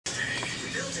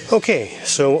Okay,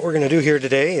 so what we're going to do here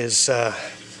today is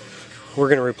we're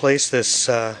going to replace this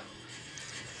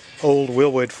old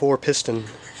Wilwood 4-piston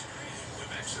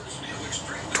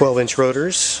 12-inch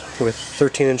rotors with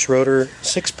 13-inch rotor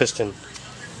 6-piston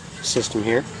system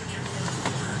here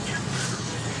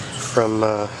from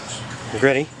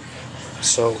Greddy.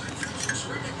 So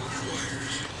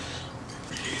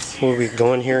we'll be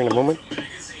going here in a moment,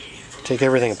 take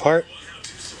everything apart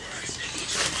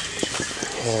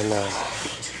and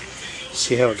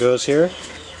see how it goes here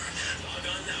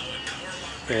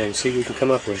and see what we can come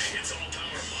up with.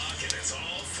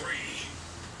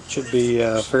 Should be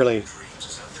fairly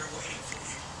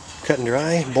cut and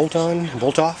dry, bolt on,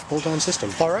 bolt off, bolt on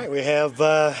system. Alright, we have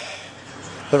the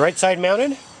right side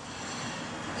mounted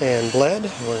and bled.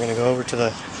 We're going to go over to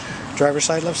the driver's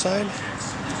side, left side.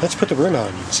 Let's put the rim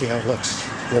on and see how it looks,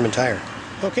 rim and tire.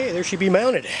 Okay, there she be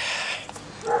mounted.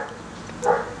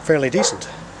 Fairly decent.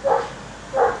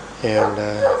 And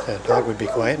if that dog would be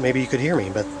quiet, maybe you could hear me,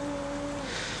 but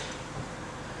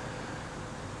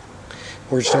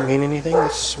words don't mean anything.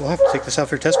 We'll have to take this out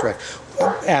for a test drive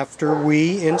after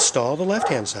we install the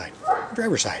left-hand side,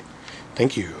 driver's side.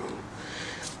 Thank you.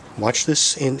 Watch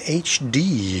this in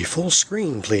HD, full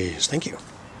screen, please. Thank you.